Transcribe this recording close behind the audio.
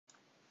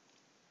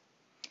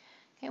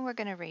And we're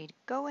going to read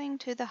Going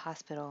to the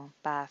Hospital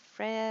by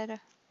Fred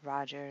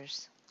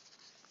Rogers.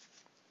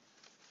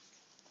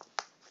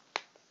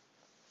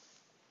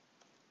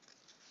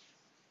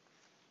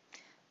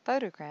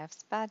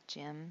 Photographs by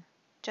Jim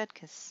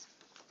Judkis.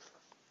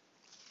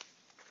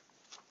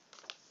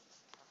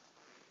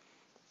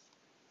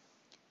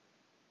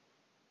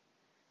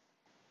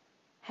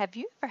 Have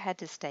you ever had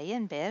to stay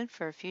in bed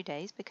for a few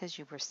days because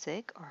you were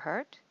sick or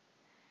hurt?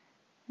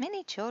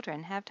 Many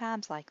children have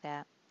times like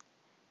that,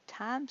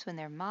 times when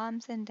their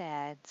moms and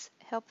dads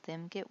help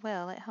them get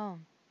well at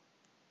home.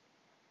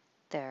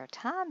 There are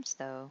times,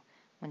 though,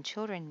 when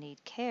children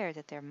need care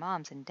that their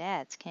moms and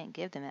dads can't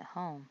give them at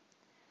home.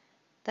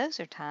 Those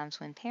are times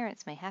when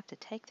parents may have to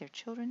take their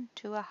children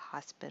to a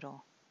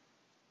hospital.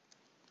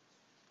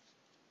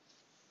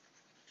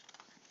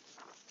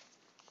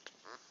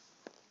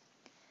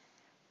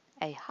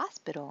 A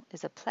hospital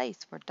is a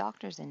place where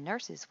doctors and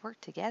nurses work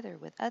together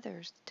with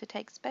others to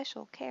take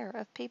special care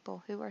of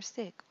people who are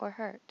sick or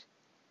hurt.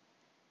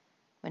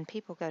 When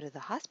people go to the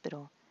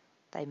hospital,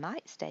 they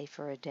might stay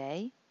for a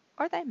day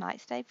or they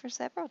might stay for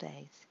several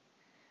days.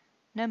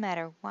 No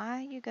matter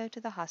why you go to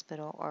the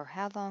hospital or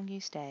how long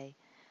you stay,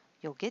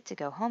 you'll get to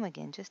go home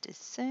again just as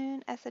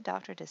soon as the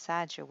doctor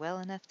decides you're well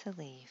enough to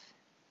leave.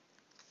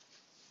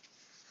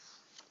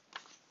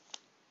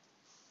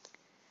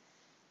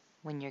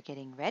 When you're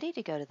getting ready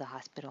to go to the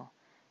hospital,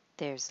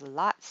 there's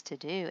lots to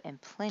do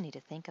and plenty to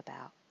think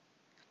about.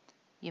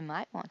 You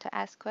might want to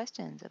ask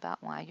questions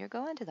about why you're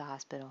going to the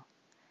hospital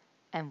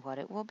and what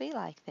it will be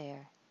like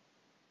there.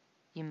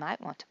 You might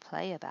want to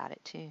play about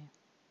it too.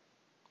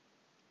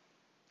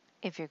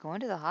 If you're going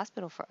to the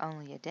hospital for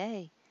only a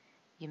day,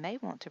 you may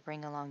want to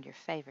bring along your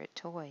favorite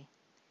toy.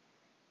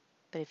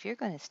 But if you're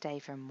going to stay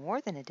for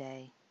more than a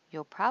day,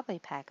 you'll probably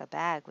pack a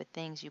bag with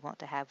things you want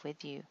to have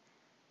with you,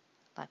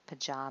 like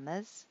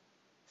pajamas,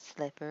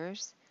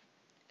 slippers,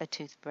 a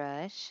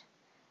toothbrush,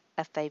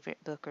 a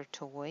favorite book or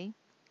toy,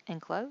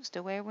 and clothes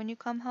to wear when you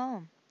come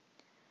home.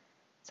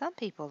 Some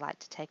people like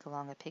to take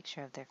along a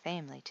picture of their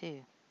family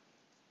too.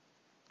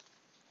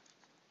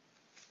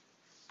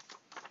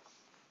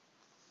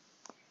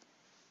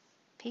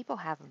 People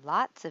have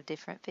lots of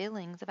different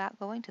feelings about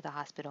going to the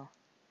hospital.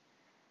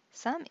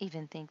 Some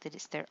even think that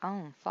it's their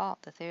own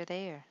fault that they're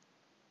there.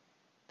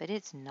 But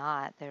it's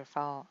not their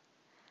fault.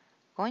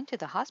 Going to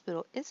the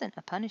hospital isn't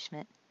a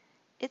punishment.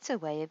 It's a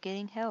way of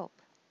getting help.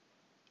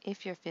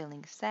 If you're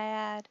feeling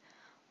sad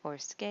or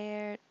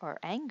scared or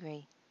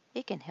angry,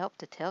 it can help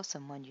to tell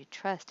someone you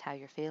trust how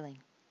you're feeling.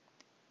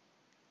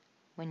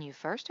 When you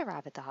first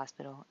arrive at the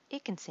hospital,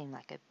 it can seem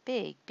like a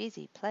big,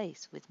 busy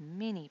place with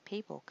many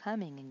people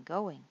coming and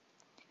going.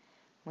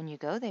 When you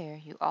go there,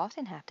 you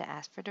often have to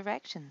ask for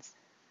directions.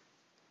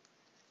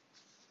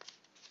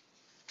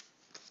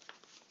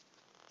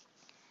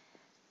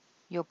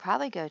 You'll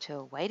probably go to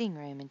a waiting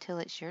room until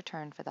it's your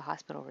turn for the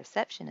hospital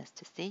receptionist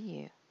to see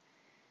you.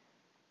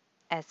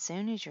 As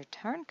soon as your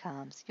turn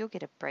comes, you'll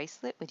get a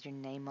bracelet with your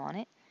name on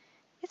it.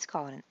 It's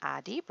called an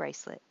ID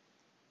bracelet.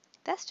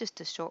 That's just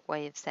a short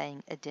way of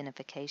saying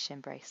identification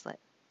bracelet.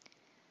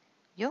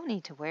 You'll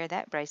need to wear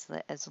that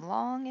bracelet as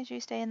long as you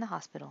stay in the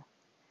hospital.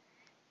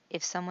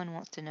 If someone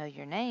wants to know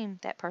your name,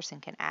 that person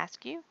can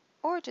ask you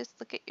or just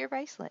look at your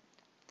bracelet.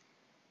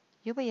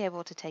 You'll be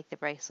able to take the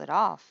bracelet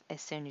off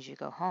as soon as you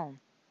go home,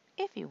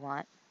 if you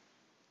want.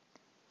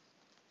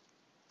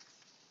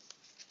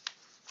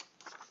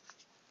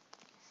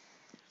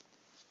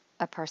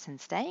 A person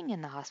staying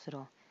in the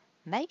hospital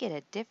may get a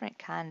different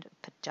kind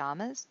of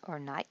pajamas or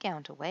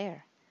nightgown to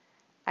wear,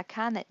 a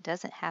kind that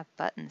doesn't have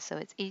buttons so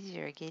it's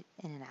easier to get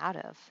in and out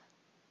of.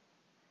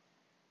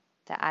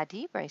 The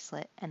ID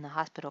bracelet and the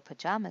hospital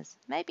pajamas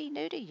may be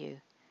new to you,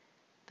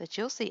 but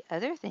you'll see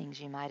other things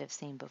you might have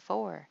seen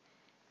before,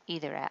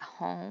 either at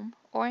home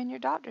or in your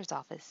doctor's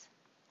office.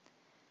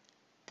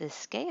 The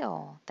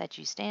scale that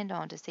you stand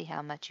on to see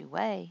how much you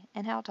weigh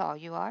and how tall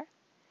you are,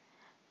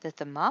 the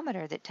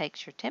thermometer that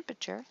takes your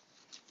temperature,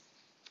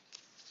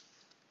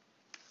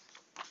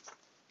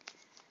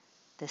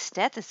 the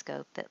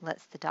stethoscope that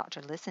lets the doctor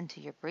listen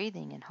to your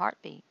breathing and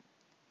heartbeat,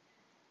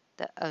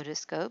 the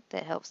otoscope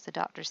that helps the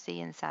doctor see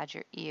inside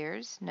your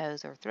ears,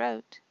 nose, or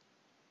throat,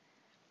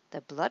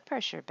 the blood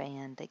pressure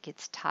band that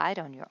gets tied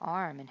on your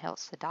arm and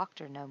helps the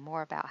doctor know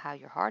more about how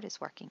your heart is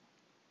working.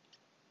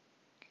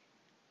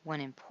 One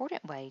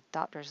important way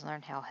doctors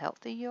learn how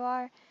healthy you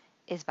are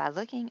is by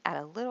looking at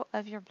a little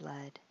of your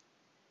blood.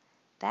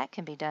 That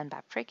can be done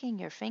by pricking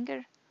your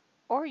finger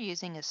or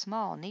using a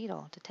small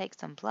needle to take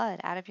some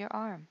blood out of your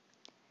arm.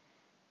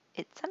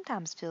 It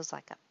sometimes feels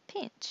like a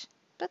pinch,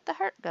 but the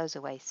hurt goes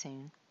away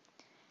soon.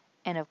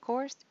 And of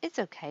course, it's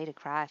okay to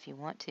cry if you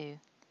want to.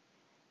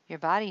 Your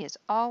body is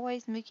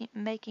always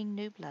making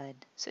new blood,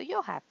 so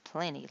you'll have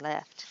plenty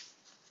left.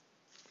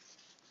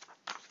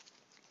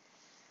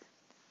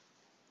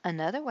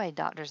 Another way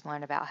doctors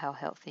learn about how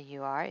healthy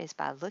you are is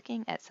by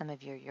looking at some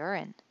of your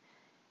urine.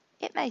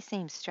 It may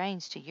seem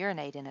strange to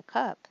urinate in a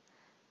cup,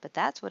 but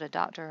that's what a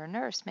doctor or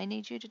nurse may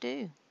need you to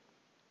do.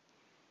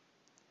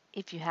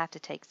 If you have to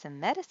take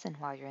some medicine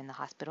while you're in the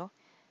hospital,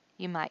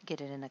 You might get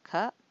it in a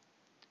cup,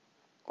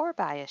 or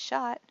by a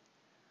shot,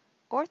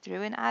 or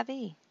through an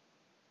IV.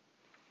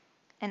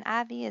 An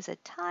IV is a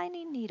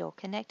tiny needle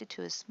connected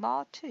to a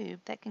small tube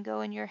that can go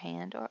in your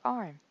hand or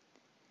arm.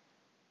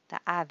 The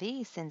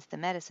IV sends the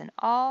medicine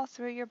all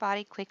through your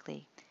body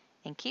quickly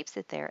and keeps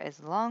it there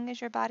as long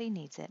as your body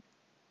needs it.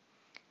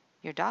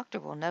 Your doctor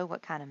will know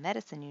what kind of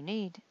medicine you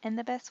need and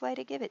the best way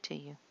to give it to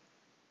you.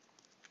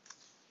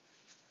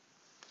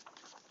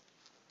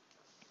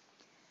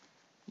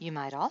 You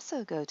might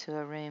also go to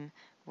a room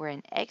where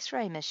an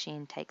X-ray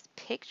machine takes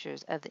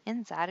pictures of the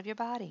inside of your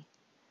body.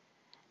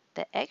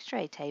 The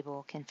X-ray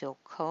table can feel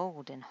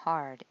cold and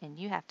hard, and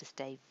you have to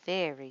stay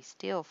very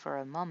still for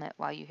a moment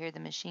while you hear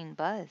the machine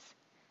buzz.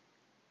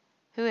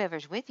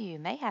 Whoever's with you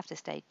may have to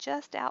stay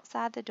just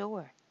outside the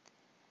door.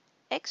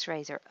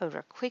 X-rays are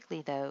over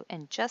quickly though,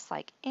 and just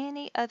like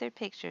any other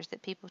pictures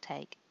that people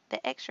take,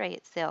 the X-ray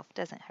itself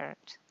doesn't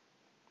hurt.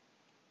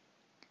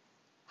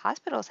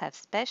 Hospitals have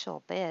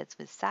special beds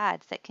with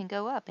sides that can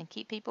go up and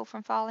keep people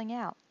from falling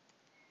out.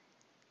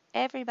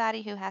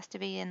 Everybody who has to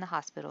be in the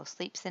hospital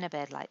sleeps in a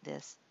bed like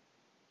this,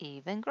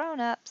 even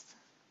grown-ups.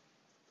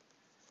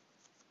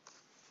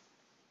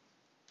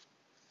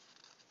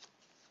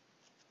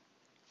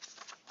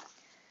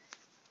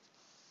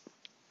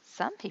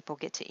 Some people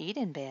get to eat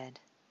in bed.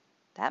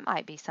 That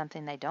might be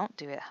something they don't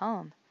do at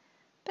home,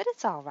 but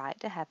it's all right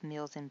to have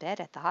meals in bed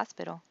at the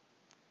hospital.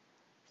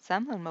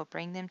 Someone will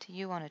bring them to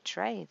you on a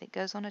tray that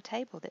goes on a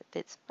table that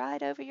fits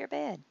right over your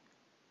bed.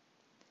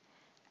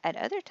 At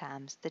other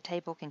times, the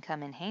table can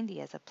come in handy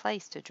as a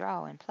place to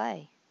draw and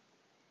play.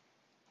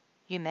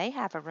 You may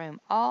have a room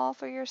all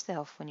for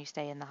yourself when you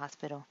stay in the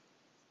hospital.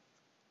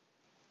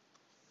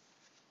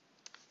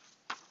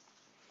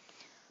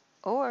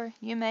 Or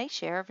you may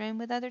share a room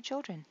with other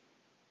children.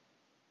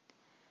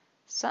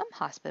 Some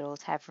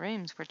hospitals have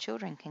rooms where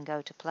children can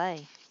go to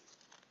play.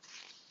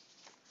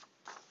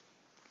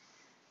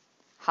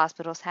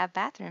 Hospitals have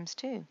bathrooms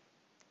too.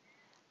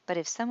 But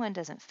if someone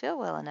doesn't feel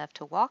well enough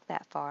to walk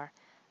that far,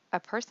 a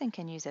person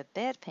can use a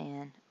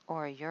bedpan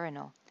or a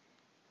urinal.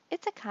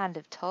 It's a kind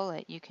of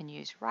toilet you can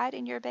use right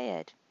in your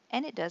bed,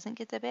 and it doesn't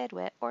get the bed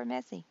wet or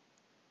messy.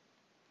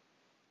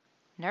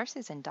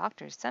 Nurses and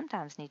doctors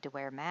sometimes need to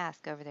wear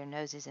masks over their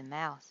noses and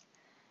mouths,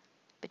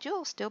 but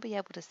you'll still be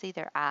able to see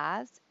their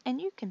eyes,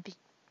 and you can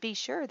be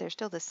sure they're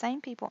still the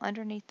same people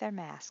underneath their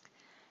mask,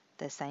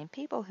 the same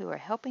people who are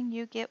helping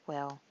you get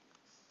well.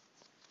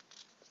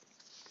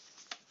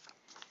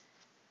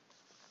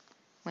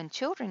 When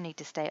children need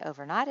to stay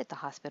overnight at the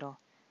hospital,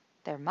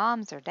 their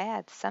moms or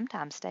dads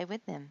sometimes stay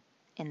with them,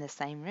 in the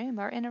same room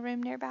or in a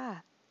room nearby.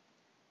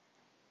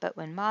 But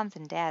when moms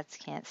and dads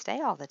can't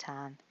stay all the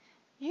time,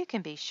 you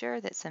can be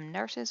sure that some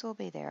nurses will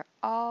be there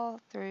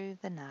all through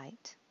the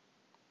night.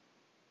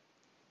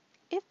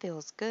 It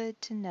feels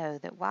good to know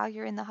that while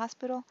you're in the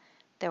hospital,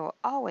 there will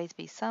always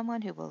be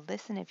someone who will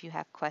listen if you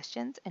have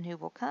questions and who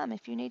will come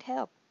if you need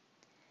help.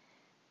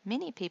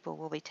 Many people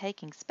will be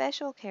taking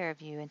special care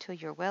of you until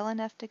you're well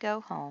enough to go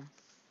home.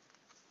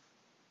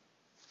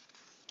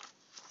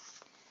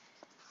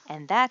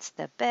 And that's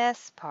the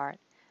best part,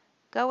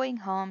 going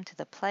home to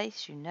the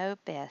place you know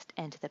best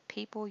and to the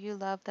people you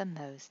love the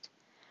most,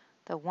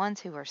 the ones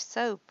who are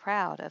so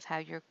proud of how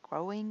you're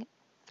growing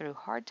through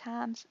hard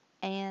times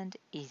and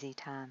easy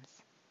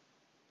times.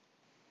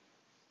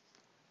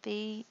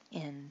 The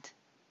end.